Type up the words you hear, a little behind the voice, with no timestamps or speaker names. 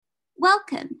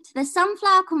Welcome to the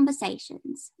Sunflower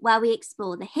Conversations, where we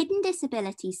explore the hidden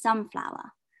disability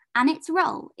sunflower and its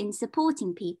role in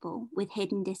supporting people with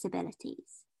hidden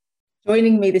disabilities.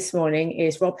 Joining me this morning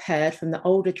is Rob Hurd from the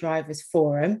Older Drivers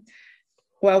Forum.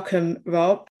 Welcome,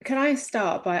 Rob. Can I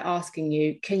start by asking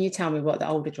you, can you tell me what the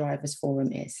Older Drivers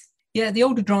Forum is? Yeah, the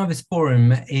Older Drivers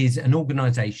Forum is an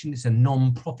organisation. It's a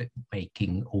non-profit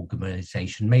making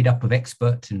organisation made up of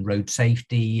experts in road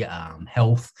safety,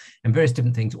 health and various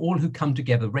different things, all who come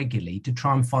together regularly to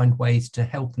try and find ways to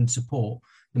help and support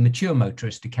the mature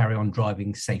motorist to carry on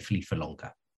driving safely for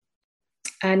longer.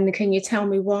 And can you tell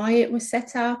me why it was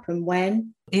set up and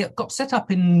when? It got set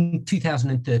up in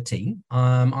 2013.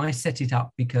 I set it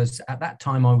up because at that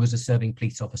time I was a serving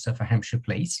police officer for Hampshire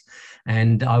Police,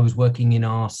 and I was working in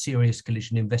our serious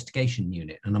collision investigation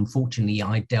unit. And unfortunately,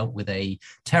 I dealt with a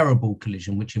terrible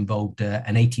collision which involved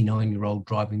an 89-year-old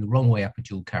driving the wrong way up a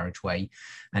dual carriageway.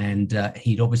 And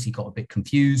he'd obviously got a bit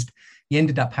confused. He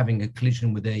ended up having a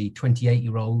collision with a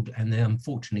 28-year-old, and then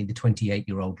unfortunately the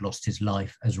 28-year-old lost his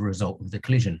life as a result of the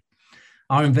collision.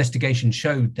 Our investigation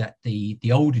showed that the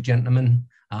older gentleman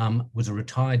was a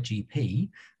retired GP,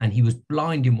 and he was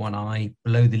blind in one eye,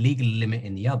 below the legal limit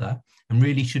in the other, and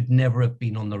really should never have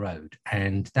been on the road.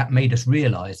 And that made us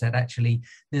realise that actually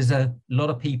there's a lot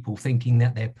of people thinking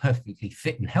that they're perfectly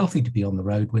fit and healthy to be on the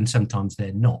road when sometimes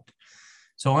they're not.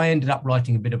 So I ended up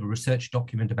writing a bit of a research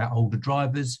document about older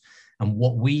drivers and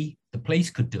what we, the police,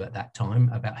 could do at that time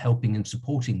about helping and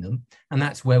supporting them. And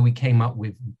that's where we came up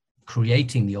with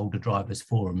creating the Older Drivers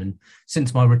Forum. And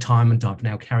since my retirement, I've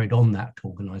now carried on that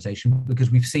organisation because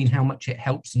we've seen how much it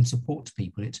helps and supports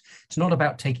people. It's not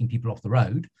about taking people off the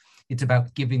road. It's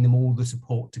about giving them all the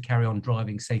support to carry on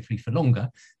driving safely for longer,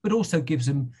 but also gives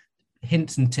them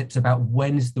hints and tips about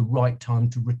when is the right time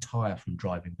to retire from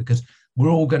driving, because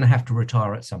we're all going to have to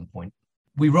retire at some point.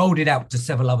 We rolled it out to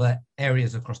several other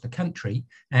areas across the country.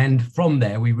 And from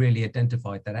there, we really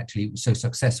identified that actually it was so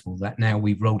successful that now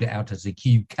we've rolled it out as a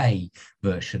UK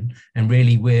version. And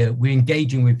really, we're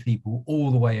engaging with people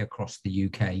all the way across the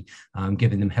UK,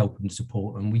 giving them help and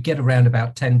support. And we get around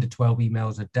about 10 to 12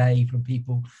 emails a day from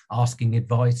people asking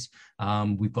advice.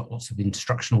 We've got lots of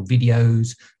instructional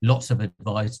videos, lots of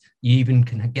advice. You even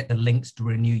can get the links to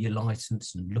renew your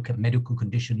license and look at medical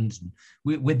conditions. And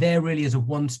we're there really as a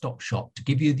one-stop shop to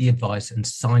give you the advice and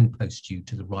signpost you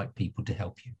to the right people to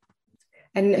help you.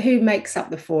 And who makes up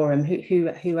the forum?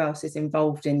 Who else is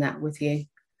involved in that with you?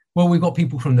 Well, we've got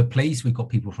people from the police, we've got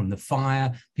people from the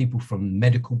fire, people from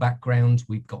medical backgrounds,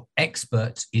 we've got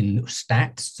experts in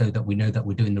stats so that we know that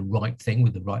we're doing the right thing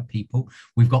with the right people.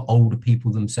 We've got older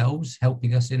people themselves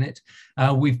helping us in it.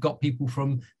 We've got people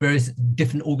from various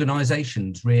different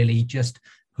organisations, really just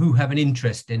who have an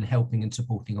interest in helping and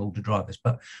supporting older drivers.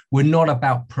 But we're not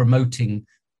about promoting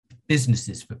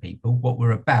businesses for people. What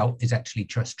we're about is actually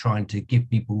just trying to give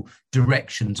people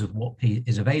directions of what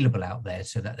is available out there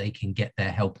so that they can get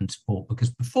their help and support, because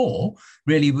before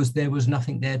really there was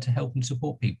nothing there to help and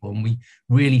support people, and we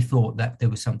really thought that there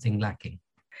was something lacking.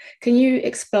 Can you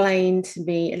explain to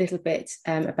me a little bit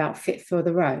about Fit for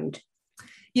the Road?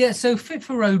 Yeah, so Fit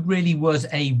for Road really was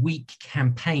a week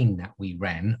campaign that we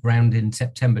ran around in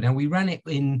September. Now we ran it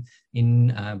in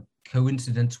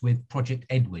coincidence with Project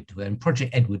Edward, and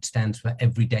Project Edward stands for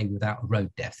Every Day Without a Road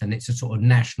Death, and it's a sort of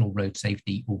national road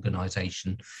safety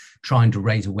organisation trying to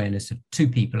raise awareness to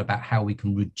people about how we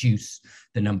can reduce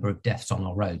the number of deaths on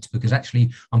our roads, because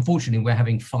actually, unfortunately, we're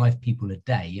having 5 people a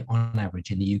day on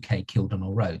average in the UK killed on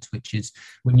our roads, which is,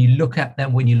 when you look at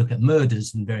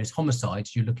murders and various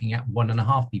homicides, you're looking at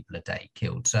 1.5 people a day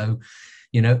killed. So,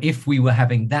 you know, if we were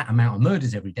having that amount of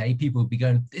murders every day, people would be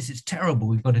going, this is terrible,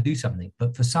 we've got to do something.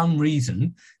 But for some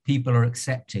reason, people are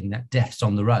accepting that deaths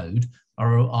on the road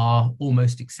are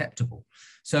almost acceptable.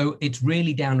 So it's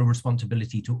really down to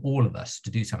responsibility to all of us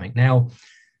to do something. Now,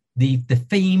 the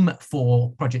theme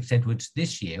for Project Edwards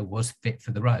this year was Fit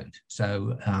for the Road.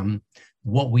 So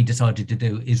what we decided to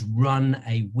do is run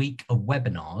a week of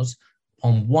webinars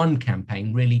on one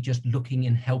campaign, really just looking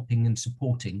and helping and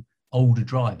supporting older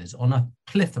drivers on a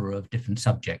plethora of different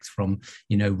subjects, from,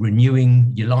 you know,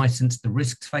 renewing your license, the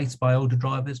risks faced by older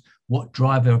drivers, what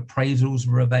driver appraisals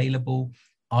were available,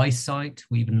 eyesight.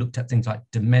 We even looked at things like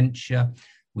dementia.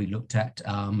 We looked at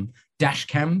dash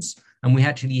cams. And we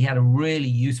actually had a really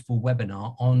useful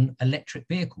webinar on electric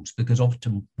vehicles, because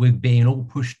often we're being all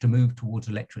pushed to move towards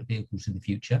electric vehicles in the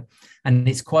future. And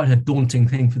it's quite a daunting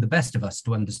thing for the best of us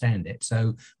to understand it.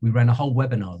 So we ran a whole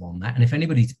webinar on that. And if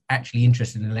anybody's actually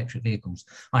interested in electric vehicles,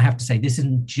 I have to say this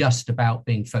isn't just about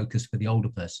being focused for the older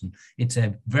person. It's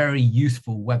a very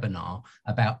useful webinar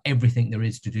about everything there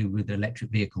is to do with electric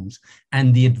vehicles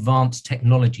and the advanced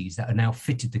technologies that are now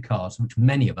fitted to cars, which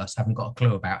many of us haven't got a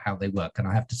clue about how they work. And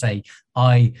I have to say,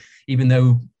 even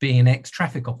though being an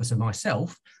ex-traffic officer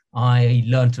myself, I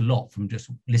learned a lot from just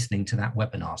listening to that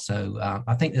webinar. So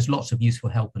I think there's lots of useful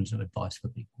help and some advice for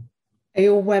people. Are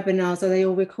your webinars, are they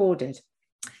all recorded?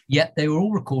 Yeah, they were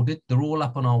all recorded. They're all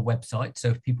up on our website. So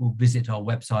if people visit our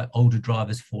website,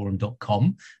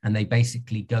 olderdriversforum.com, and they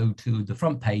basically go to the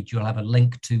front page, you'll have a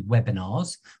link to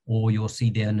webinars, or you'll see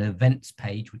there an events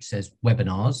page which says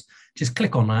webinars. Just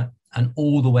click on that and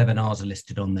all the webinars are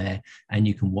listed on there, and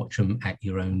you can watch them at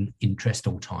your own interest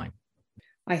or time.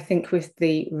 I think with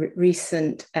the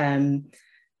recent I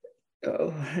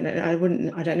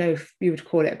don't know if you would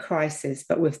call it a crisis,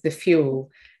 but with the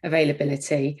fuel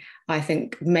availability, I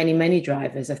think many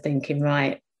drivers are thinking,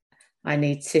 right, I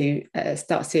need to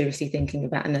start seriously thinking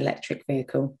about an electric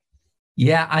vehicle.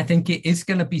 Yeah, I think it is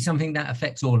going to be something that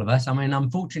affects all of us. I mean,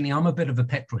 unfortunately, I'm a bit of a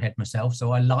petrol head myself,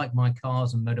 so I like my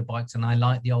cars and motorbikes and I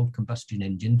like the old combustion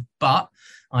engine, but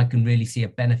I can really see a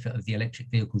benefit of the electric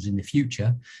vehicles in the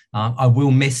future. I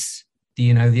will miss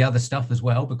the other stuff as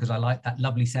well, because I like that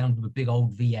lovely sound of a big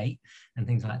old V8 and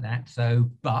things like that.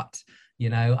 So, but,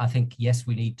 I think, yes,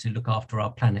 we need to look after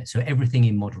our planet. So everything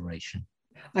in moderation.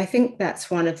 I think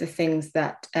that's one of the things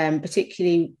that,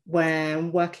 particularly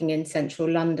when working in central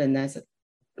London, there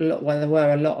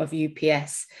were a lot of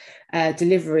UPS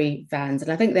delivery vans,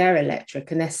 and I think they're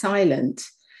electric and they're silent.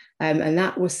 And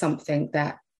that was something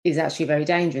that is actually very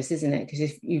dangerous, isn't it?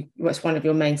 Because it's one of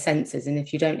your main sensors, and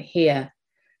if you don't hear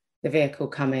the vehicle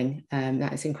coming,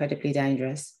 that is incredibly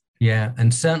dangerous. Yeah,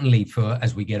 and certainly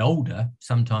as we get older,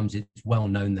 sometimes it's well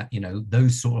known that,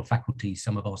 those sort of faculties,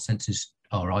 some of our senses,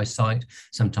 our eyesight,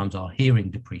 sometimes our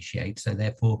hearing depreciates. So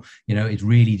therefore, it's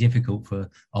really difficult for an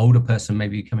older person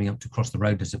maybe coming up to cross the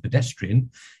road as a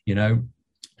pedestrian,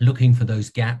 looking for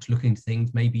those gaps, looking for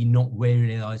things, maybe not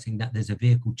realizing that there's a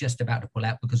vehicle just about to pull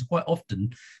out, because quite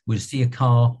often we'll see a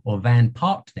car or a van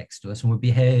parked next to us and we'll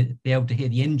be able to hear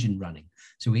the engine running.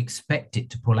 So we expect it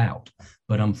to pull out.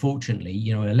 But unfortunately,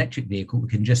 an electric vehicle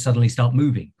can just suddenly start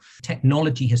moving.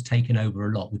 Technology has taken over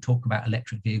a lot. We talk about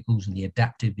electric vehicles and the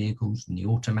adaptive vehicles and the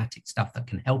automatic stuff that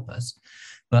can help us.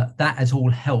 But that has all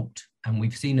helped. And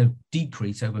we've seen a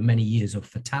decrease over many years of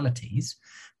fatalities,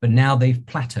 but now they've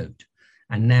plateaued.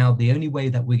 And now the only way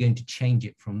that we're going to change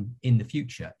it from in the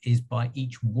future is by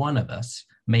each one of us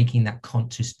making that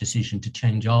conscious decision to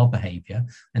change our behavior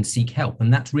and seek help.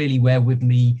 And that's really where with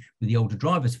the Older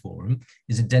Drivers Forum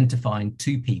is identifying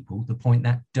two people, the point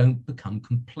that don't become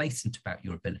complacent about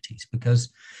your abilities, because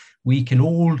we can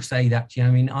all say that,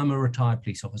 I'm a retired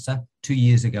police officer. 2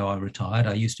 years ago, I retired.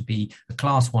 I used to be a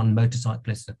class 1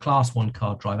 motorcyclist, a class 1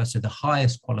 car driver. So the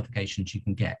highest qualifications you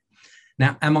can get.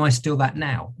 Now, am I still that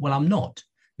now? Well, I'm not,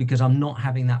 because I'm not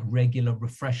having that regular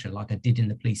refresher like I did in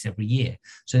the police every year.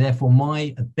 So therefore,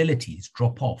 my abilities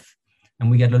drop off.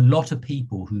 And we get a lot of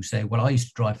people who say, well, I used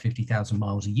to drive 50,000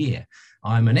 miles a year.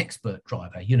 I'm an expert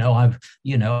driver.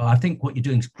 I think what you're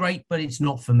doing is great, but it's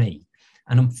not for me.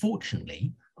 And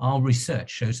unfortunately, our research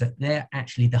shows that they're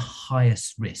actually the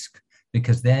highest risk,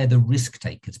 because they're the risk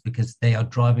takers, because they are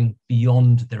driving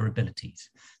beyond their abilities.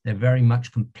 They're very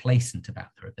much complacent about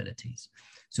their abilities.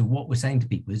 So what we're saying to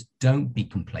people is, don't be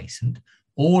complacent.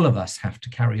 All of us have to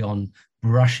carry on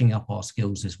brushing up our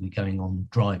skills as we're going on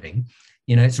driving.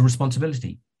 It's a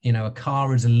responsibility. A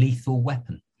car is a lethal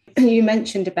weapon. You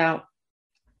mentioned about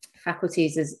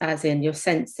faculties as in your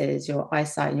senses, your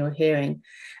eyesight and your hearing.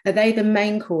 Are they the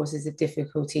main causes of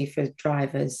difficulty for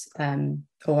drivers,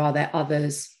 or are there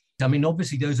others? I mean,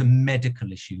 obviously, those are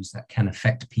medical issues that can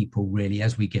affect people really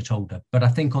as we get older. But I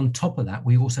think on top of that,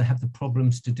 we also have the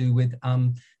problems to do with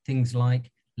things like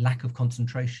lack of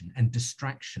concentration and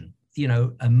distraction.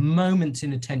 A moment's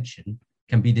inattention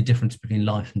can be the difference between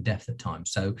life and death at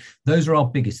times. So those are our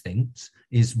biggest things,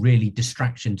 is really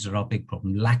distractions are our big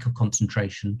problem. Lack of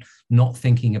concentration, not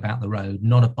thinking about the road,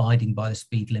 not abiding by the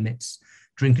speed limits,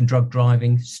 drink and drug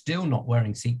driving, still not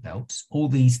wearing seatbelts. All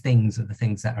these things are the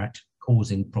things that are actually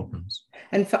causing problems.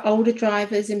 And for older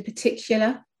drivers in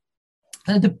particular?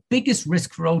 The biggest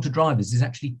risk for older drivers is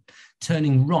actually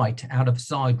turning right out of a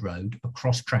side road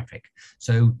across traffic.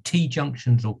 So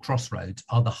T-junctions or crossroads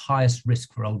are the highest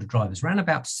risk for older drivers. Around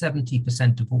about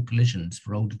 70% of all collisions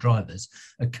for older drivers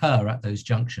occur at those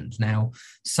junctions. Now,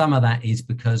 some of that is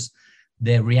because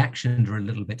their reactions are a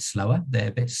little bit slower. They're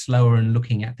a bit slower in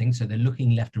looking at things. So they're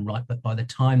looking left and right, but by the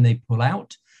time they pull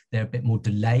out, they're a bit more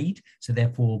delayed. So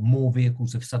therefore, more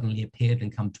vehicles have suddenly appeared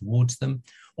and come towards them.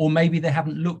 Or maybe they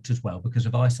haven't looked as well because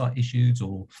of eyesight issues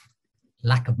or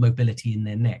lack of mobility in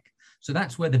their neck. So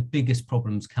that's where the biggest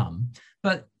problems come.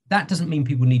 But that doesn't mean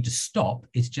people need to stop.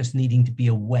 It's just needing to be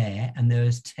aware. And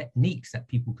there's techniques that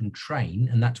people can train.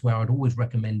 And that's where I'd always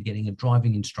recommend getting a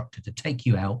driving instructor to take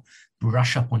you out,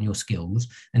 brush up on your skills,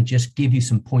 and just give you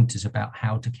some pointers about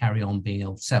how to carry on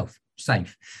being safe.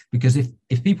 Because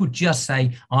if people just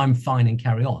say, I'm fine and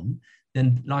carry on,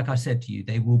 then like I said to you,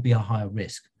 they will be a higher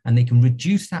risk. And they can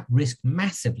reduce that risk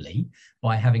massively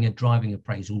by having a driving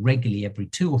appraisal regularly every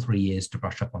 2 or 3 years to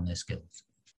brush up on their skills.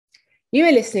 You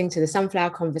are listening to the Sunflower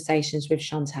Conversations with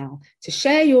Chantal. To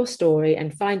share your story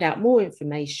and find out more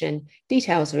information,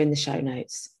 details are in the show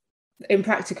notes. In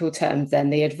practical terms, then,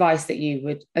 the advice that you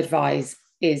would advise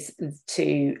is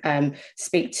to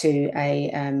speak to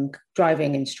a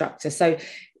driving instructor. So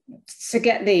to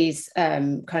get these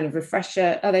kind of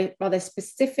refresher, are there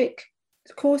specific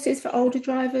courses for older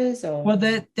drivers? Or?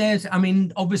 Well, there's, I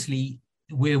mean, obviously,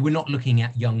 we're not looking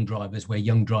at young drivers where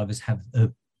young drivers have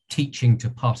teaching to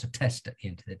pass a test at the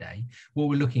end of the day. What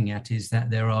we're looking at is that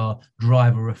there are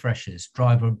driver refreshers,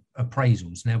 driver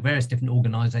appraisals. Now, various different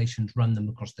organisations run them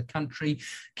across the country.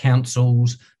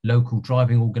 Councils, local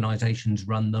driving organisations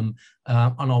run them.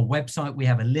 On our website, we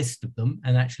have a list of them,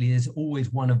 and actually there's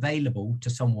always one available to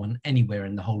someone anywhere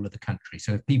in the whole of the country.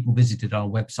 So if people visited our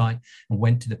website and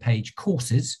went to the page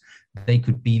courses, they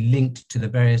could be linked to the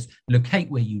various,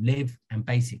 locate where you live, and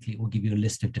basically it will give you a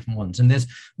list of different ones. And there's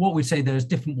what we say, there's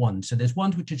different ones. So there's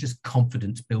ones which are just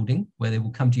confidence building, where they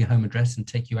will come to your home address and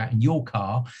take you out in your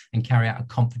car and carry out a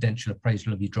confidential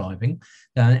appraisal of your driving.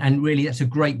 And really, that's a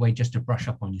great way just to brush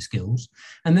up on your skills.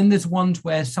 And then there's ones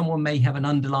where someone may have an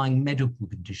underlying medical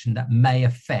condition that may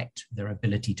affect their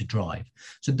ability to drive.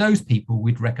 So those people,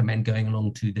 we'd recommend going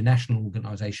along to the national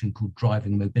organisation called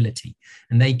Driving Mobility,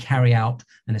 and they carry out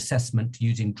an assessment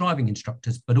using driving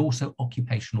instructors, but also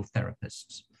occupational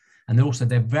therapists. And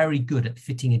they're very good at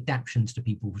fitting adaptations to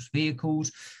people's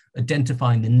vehicles,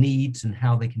 identifying the needs and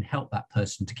how they can help that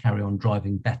person to carry on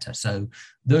driving better. So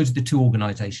those are the two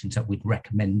organisations that we'd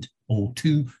recommend, or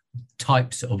two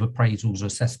types of appraisals or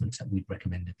assessments that we'd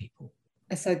recommend to people.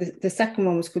 So the second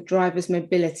one was called Drivers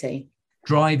Mobility.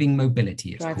 Driving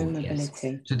Mobility, it's Driving called, Mobility.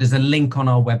 Yes. So there's a link on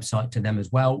our website to them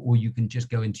as well, or you can just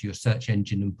go into your search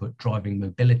engine and put Driving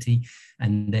Mobility,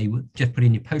 and they will just put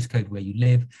in your postcode where you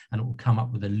live, and it will come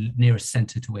up with the nearest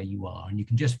centre to where you are. And you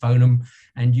can just phone them,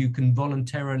 and you can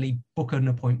voluntarily book an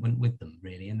appointment with them,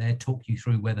 really, and they'll talk you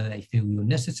through whether they feel you're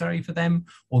necessary for them,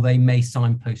 or they may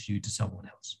signpost you to someone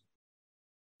else.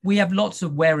 We have lots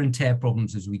of wear and tear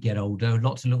problems as we get older.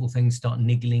 Lots of little things start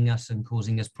niggling us and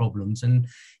causing us problems. And,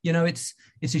 you know, it's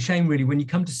a shame, really, when you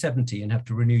come to 70 and have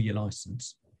to renew your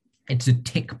license. It's a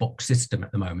tick box system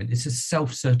at the moment. It's a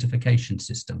self-certification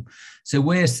system. So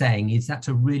we're saying is that's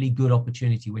a really good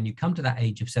opportunity when you come to that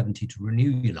age of 70 to renew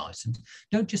your license.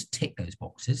 Don't just tick those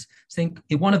boxes. Think,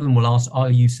 if one of them will ask, are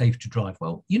you safe to drive?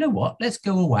 Well, you know what? Let's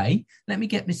go away. Let me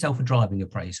get myself a driving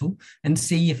appraisal and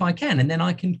see if I can. And then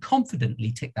I can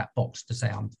confidently tick that box to say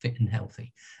I'm fit and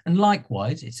healthy. And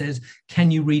likewise, it says, can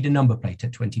you read a number plate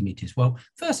at 20 meters? Well,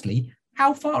 firstly,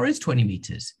 how far is 20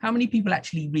 meters? How many people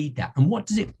actually read that? And what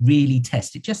does it really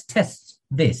test? It just tests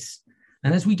this.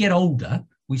 And as we get older,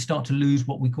 we start to lose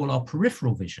what we call our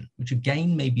peripheral vision, which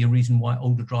again may be a reason why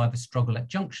older drivers struggle at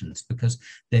junctions, because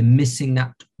they're missing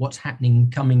that, what's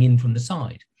happening coming in from the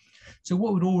side. So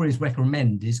what we'd always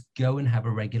recommend is go and have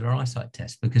a regular eyesight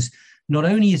test, because not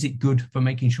only is it good for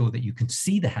making sure that you can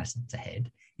see the hazards ahead,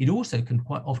 it also can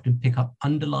quite often pick up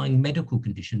underlying medical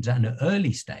conditions at an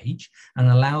early stage and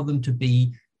allow them to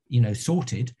be,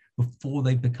 sorted before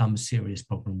they become a serious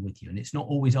problem with you. And it's not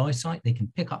always eyesight. They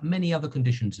can pick up many other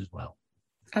conditions as well.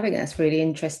 I think that's really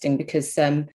interesting, because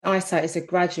eyesight is a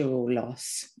gradual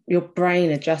loss. Your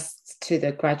brain adjusts to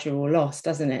the gradual loss,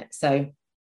 doesn't it? So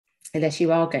unless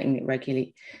you are getting it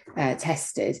regularly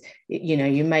tested,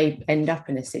 you may end up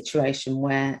in a situation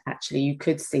where actually you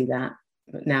could see that,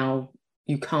 but now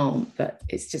you can't. But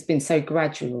it's just been so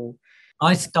gradual.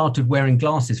 I started wearing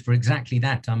glasses for exactly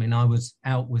that. I mean, I was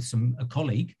out with a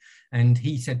colleague, and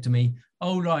he said to me,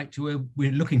 oh, right,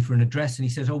 we're looking for an address. And he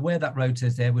says, oh, where that road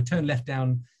says there, we'll turn left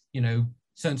down,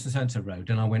 so-and-so road.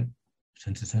 And I went,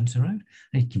 so road.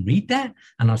 And you can read that.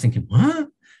 And I was thinking, what?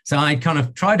 So I kind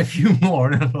of tried a few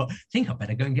more and I thought, I think I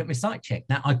better go and get my sight checked.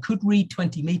 Now I could read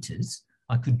 20 meters.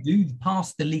 I could do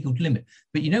past the legal limit,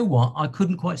 but you know what? I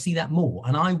couldn't quite see that more.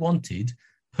 And I wanted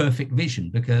perfect vision,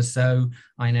 because so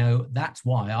I know that's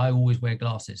why I always wear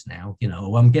glasses now. You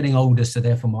know, I'm getting older, so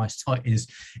therefore my sight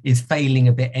is failing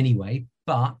a bit anyway.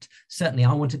 But certainly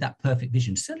I wanted that perfect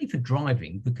vision, certainly for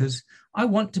driving, because I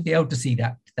want to be able to see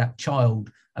that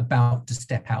child about to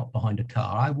step out behind a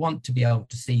car. I want to be able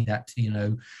to see that, you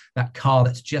know, that car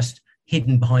that's just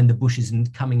hidden behind the bushes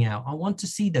and coming out. I want to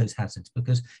see those hazards,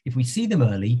 because if we see them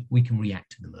early, we can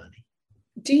react to them early.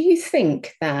 Do you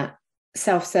think that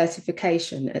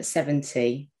self-certification at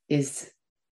 70 is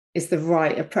the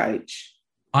right approach?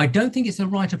 I don't think it's the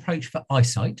right approach for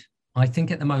eyesight. I think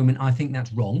at the moment, I think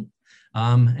that's wrong.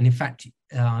 And in fact,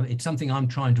 it's something I'm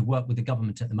trying to work with the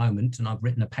government at the moment, and I've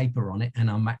written a paper on it,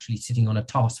 and I'm actually sitting on a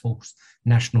task force,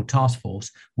 national task force,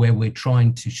 where we're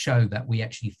trying to show that we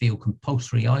actually feel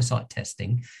compulsory eyesight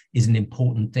testing is an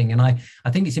important thing. And I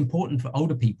think it's important for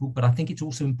older people, but I think it's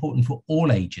also important for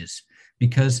all ages,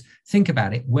 because think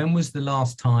about it, when was the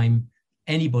last time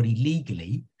anybody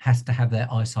legally has to have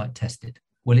their eyesight tested?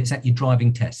 Well, it's at your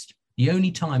driving test. The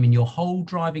only time in your whole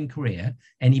driving career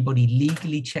anybody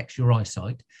legally checks your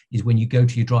eyesight is when you go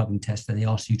to your driving test and they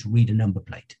ask you to read a number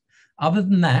plate. Other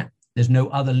than that, there's no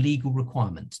other legal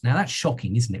requirements. Now that's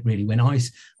shocking, isn't it, really, when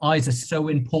eyes are so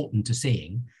important to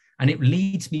seeing. And it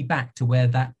leads me back to where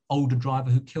that older driver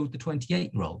who killed the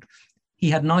 28-year-old, he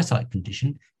had an eyesight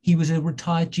condition. He was a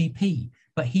retired GP,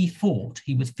 but he thought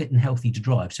he was fit and healthy to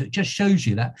drive. So it just shows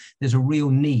you that there's a real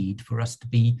need for us to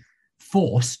be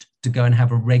forced to go and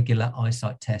have a regular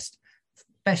eyesight test,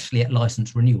 especially at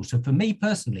license renewal. So for me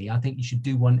personally, I think you should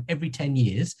do one every 10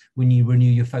 years when you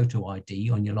renew your photo ID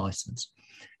on your license.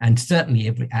 And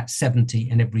certainly at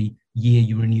 70 and every year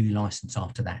you renew your license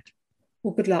after that.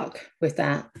 Well, good luck with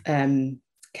that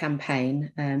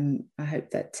campaign. I hope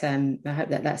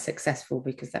that that's successful,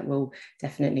 because that will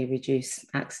definitely reduce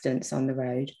accidents on the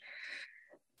road.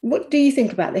 What do you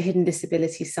think about the hidden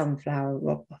disability sunflower,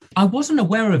 Rob? I wasn't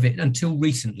aware of it until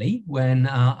recently, when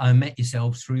I met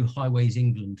yourselves through Highways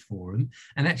England forum.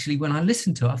 And actually, when I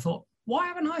listened to it, I thought, why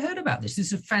haven't I heard about this?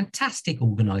 This is a fantastic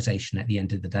organisation at the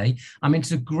end of the day. I mean,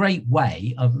 it's a great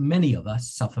way of many of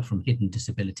us suffer from hidden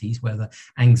disabilities, whether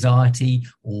anxiety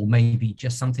or maybe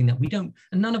just something that we don't,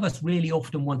 and none of us really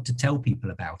often want to tell people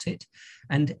about it.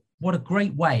 And what a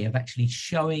great way of actually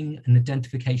showing an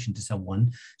identification to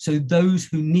someone, so those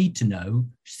who need to know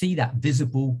see that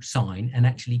visible sign and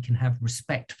actually can have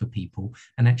respect for people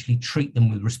and actually treat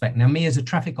them with respect. Now, me as a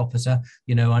traffic officer,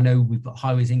 you know, I know we've got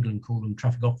Highways England call them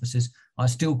traffic officers. I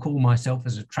still call myself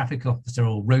as a traffic officer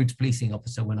or roads policing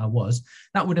officer when I was.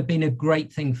 That would have been a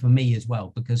great thing for me as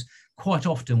well, because quite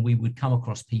often we would come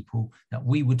across people that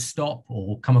we would stop,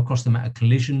 or come across them at a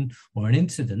collision or an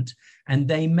incident, and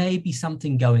they may be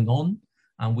something going on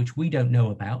which we don't know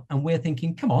about. And we're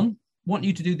thinking, come on, want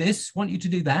you to do this, want you to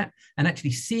do that. And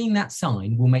actually seeing that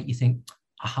sign will make you think,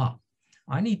 aha,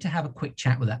 I need to have a quick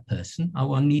chat with that person. I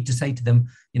will need to say to them,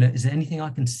 you know, is there anything I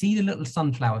can see the little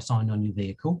sunflower sign on your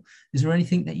vehicle? Is there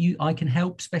anything that I can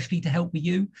help, especially to help with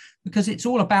you? Because it's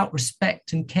all about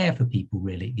respect and care for people,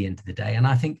 really, at the end of the day. And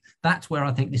I think that's where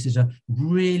I think this is a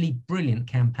really brilliant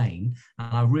campaign.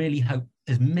 And I really hope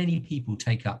as many people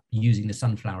take up using the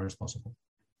sunflower as possible.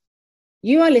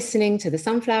 You are listening to the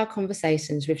Sunflower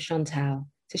Conversations with Chantal.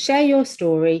 To share your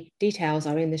story, details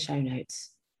are in the show notes.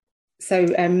 So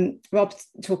Rob's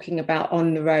talking about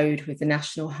On the Road with the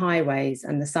National Highways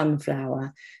and the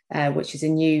Sunflower, which is a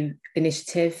new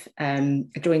initiative, a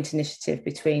joint initiative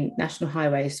between National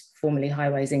Highways, formerly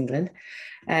Highways England,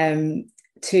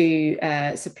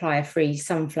 to supply a free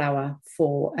sunflower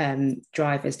for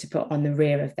drivers to put on the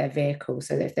rear of their vehicle,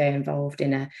 so that if they're involved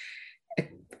in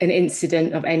an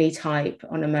incident of any type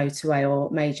on a motorway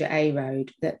or major A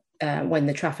road, that when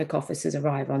the traffic officers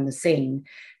arrive on the scene,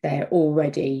 they're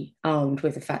already armed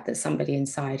with the fact that somebody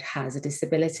inside has a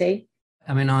disability.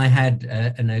 I mean, I had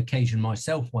an occasion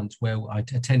myself once where I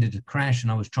attended a crash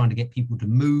and I was trying to get people to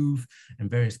move and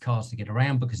various cars to get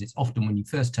around, because it's often when you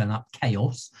first turn up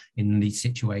chaos in these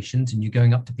situations, and you're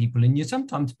going up to people and you're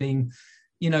sometimes being,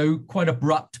 you know, quite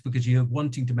abrupt because you're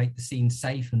wanting to make the scene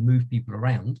safe and move people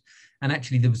around. And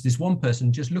actually there was this one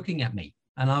person just looking at me,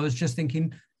 and I was just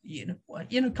thinking, you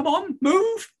know, come on,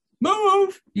 move,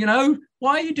 you know,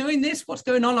 why are you doing this? What's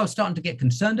going on? I was starting to get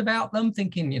concerned about them,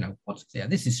 thinking, you know,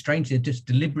 this is strange. They're just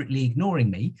deliberately ignoring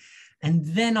me. And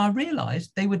then I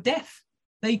realized they were deaf.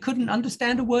 they couldn't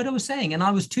understand a word I was saying. And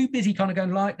I was too busy kind of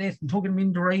going like this and talking to them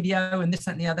in the radio and this,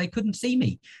 that, and the other. They couldn't see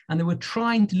me. And they were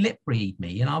trying to lip read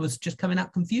me. And I was just coming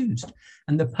out confused.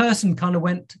 And the person kind of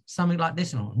went something like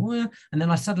this. And I went, well, and then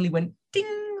I suddenly went,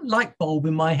 ding, light bulb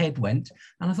in my head went.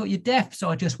 And I thought, you're deaf. So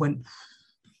I just went,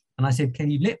 and I said, can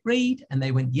you lip read? And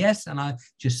they went, yes. And I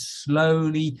just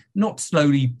slowly, not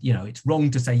slowly, you know, it's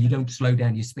wrong to say you don't slow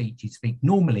down your speech. You speak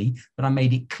normally, but I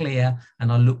made it clear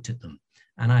and I looked at them.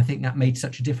 And I think that made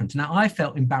such a difference. Now, I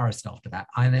felt embarrassed after that.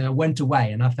 I went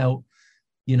away and I felt,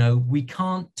 you know, we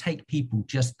can't take people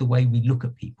just the way we look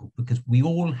at people, because we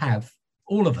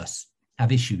all of us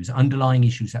have issues, underlying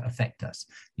issues that affect us,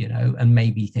 you know, and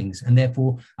maybe things. And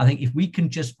therefore, I think if we can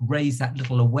just raise that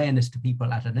little awareness to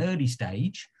people at an early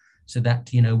stage, so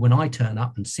that, you know, when I turn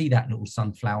up and see that little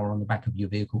sunflower on the back of your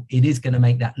vehicle, it is going to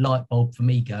make that light bulb for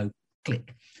me go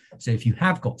click. So if you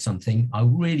have got something, I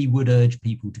really would urge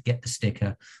people to get the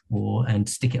sticker and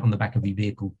stick it on the back of your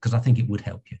vehicle, because I think it would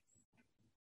help you.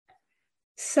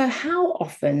 So how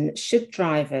often should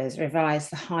drivers revise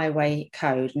the highway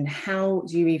code, and how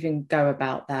do you even go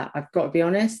about that? I've got to be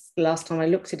honest, the last time I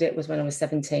looked at it was when I was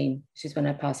 17, which is when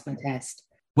I passed my test.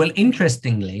 Well,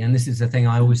 interestingly, and this is the thing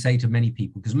I always say to many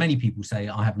people, because many people say,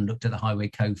 I haven't looked at the highway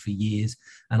code for years.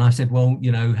 And I said, well,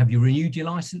 you know, have you renewed your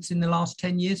license in the last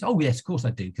 10 years? Oh, yes, of course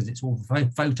I do, because it's all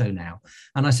photo now.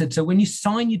 And I said, so when you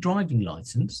sign your driving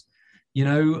license, you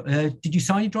know, did you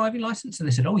sign your driving license? And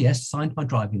they said, oh, yes, signed my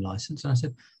driving license. And I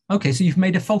said, okay, so you've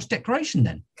made a false declaration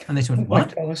then. And they said,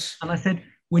 what? Oh, gosh. And I said,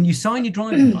 when you sign your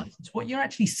driving license, what you're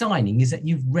actually signing is that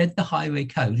you've read the highway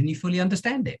code and you fully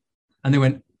understand it. And they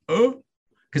went, oh.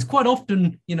 Because quite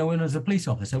often, you know, when I was a police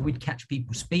officer, we'd catch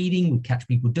people speeding, we'd catch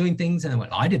people doing things, and they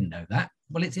went, I didn't know that.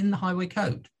 Well, it's in the highway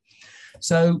code.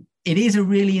 So it is a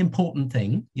really important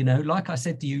thing. You know, like I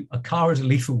said to you, a car is a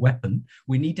lethal weapon.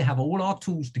 We need to have all our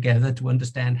tools together to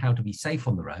understand how to be safe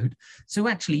on the road. So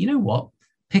actually, you know what?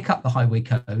 Pick up the highway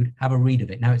code, have a read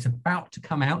of it. Now, it's about to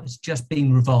come out. It's just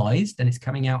being revised, and it's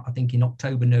coming out, I think, in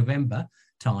October, November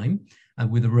time,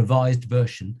 with a revised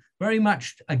version. Very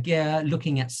much again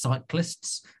looking at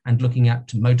cyclists and looking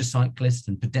at motorcyclists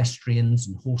and pedestrians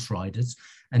and horse riders.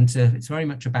 And it's very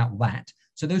much about that.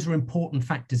 So those are important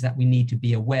factors that we need to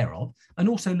be aware of. And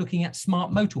also looking at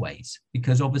smart motorways,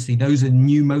 because obviously those are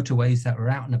new motorways that are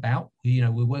out and about. You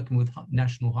know, we're working with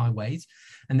national highways,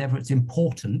 and therefore it's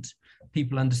important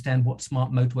people understand what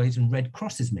smart motorways and red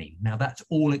crosses mean. Now, that's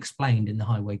all explained in the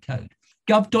highway code.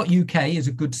 Gov.uk is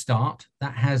a good start.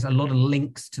 That has a lot of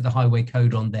links to the highway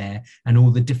code on there and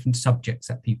all the different subjects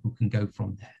that people can go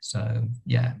from there. So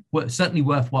yeah, certainly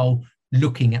worthwhile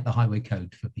looking at the highway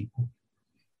code for people.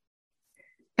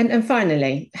 And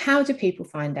finally, how do people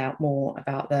find out more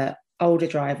about the Older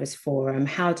Drivers Forum?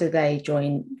 How do they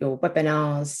join your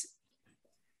webinars?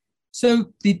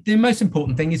 So the most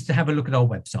important thing is to have a look at our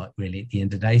website, really, at the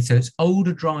end of the day. So it's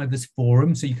Older Drivers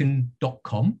Forum, so you can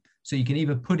 .com. So you can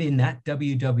either put in that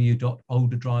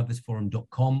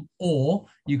www.olderdriversforum.com, or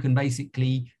you can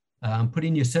basically put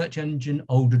in your search engine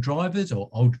Older Drivers or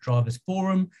Older Drivers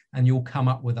Forum, and you'll come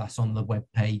up with us on the web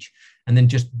page, and then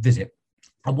just visit.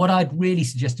 And what I'd really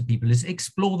suggest to people is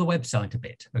explore the website a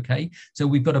bit, okay? So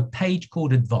we've got a page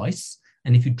called Advice,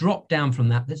 and if you drop down from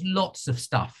that, there's lots of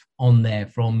stuff on there,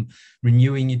 from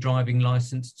renewing your driving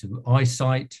license to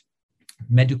eyesight,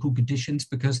 medical conditions,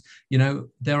 because, you know,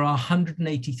 there are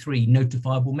 183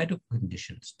 notifiable medical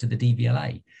conditions to the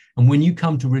DVLA. And when you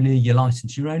come to renew your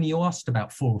license, you're only asked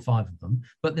about 4 or 5 of them,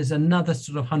 but there's another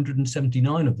sort of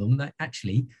 179 of them that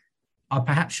actually I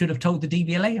perhaps should have told the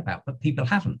DVLA about, but people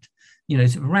haven't. You know,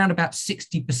 so around about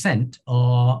 60%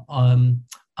 are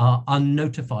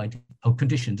unnotified, or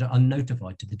conditions are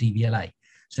unnotified to the DVLA.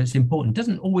 So it's important. It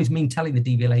doesn't always mean telling the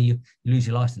DVLA you lose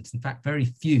your license. In fact, very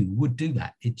few would do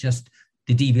that. It just,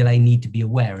 the DVLA need to be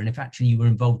aware. And if actually you were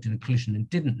involved in a collision and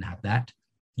didn't have that,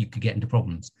 you could get into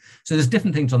problems. So there's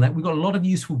different things on that. We've got a lot of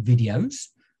useful videos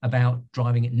about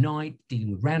driving at night, dealing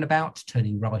with roundabouts,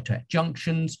 turning right at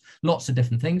junctions, lots of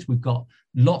different things. We've got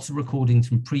lots of recordings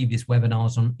from previous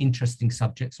webinars on interesting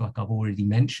subjects, like I've already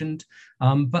mentioned.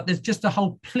 But there's just a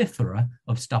whole plethora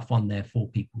of stuff on there for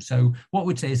people. So what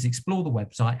we'd say is explore the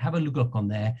website, have a look on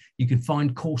there. You can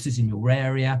find courses in your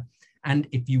area. And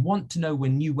if you want to know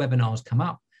when new webinars come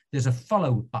up, there's a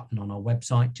follow button on our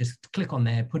website. Just click on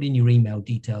there, put in your email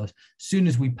details. As soon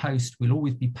as we post, we'll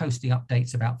always be posting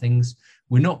updates about things.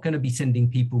 We're not going to be sending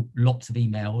people lots of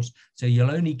emails. So you'll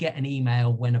only get an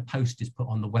email when a post is put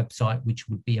on the website, which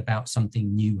would be about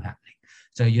something new happening.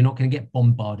 So you're not going to get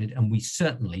bombarded. And we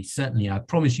certainly, I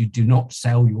promise you, do not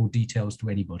sell your details to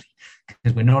anybody,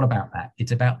 because we're not about that.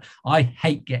 It's about, I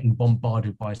hate getting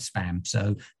bombarded by spam.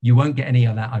 So you won't get any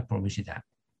of that. I promise you that.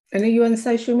 And are you on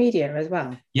social media as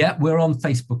well? Yeah, we're on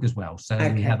Facebook as well. So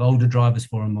okay. We have Older Drivers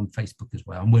Forum on Facebook as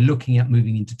well. And we're looking at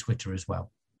moving into Twitter as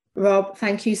well. Rob,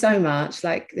 thank you so much.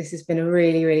 This has been a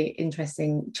really, really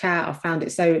interesting chat. I found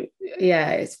it so,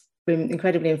 it's been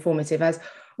incredibly informative, as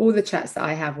all the chats that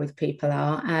I have with people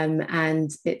are. And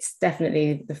it's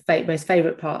definitely the most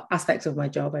favourite aspect of my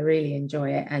job. I really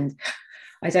enjoy it. And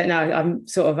I don't know,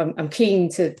 I'm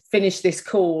keen to finish this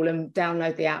call and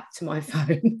download the app to my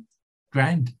phone.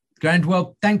 Grand.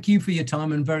 Well, thank you for your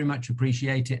time and very much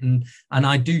appreciate it. And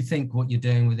I do think what you're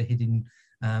doing with the Hidden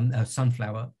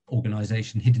Sunflower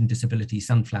organisation, Hidden Disability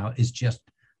Sunflower, is just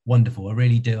wonderful. I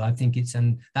really do. I think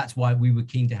and that's why we were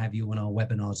keen to have you on our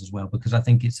webinars as well, because I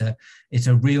think it's a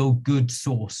real good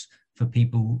source for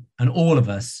people, and all of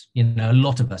us, a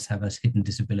lot of us have a hidden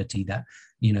disability that,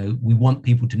 we want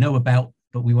people to know about,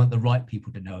 but we want the right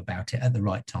people to know about it at the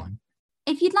right time.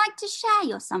 If you'd like to share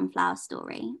your sunflower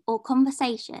story or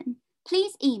conversation,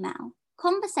 please email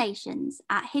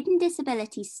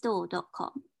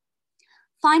conversations@hiddendisabilitiestore.com.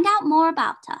 Find out more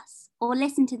about us or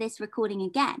listen to this recording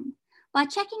again by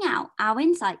checking out our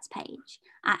insights page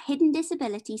at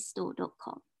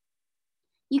hiddendisabilitiestore.com.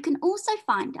 You can also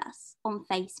find us on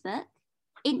Facebook,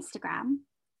 Instagram,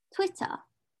 Twitter,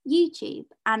 YouTube,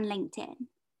 and LinkedIn.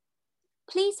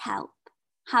 Please help,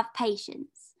 have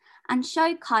patience, and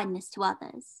show kindness to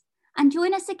others, and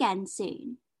join us again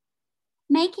soon.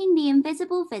 Making the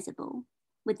invisible visible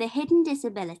with the Hidden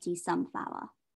Disability Sunflower.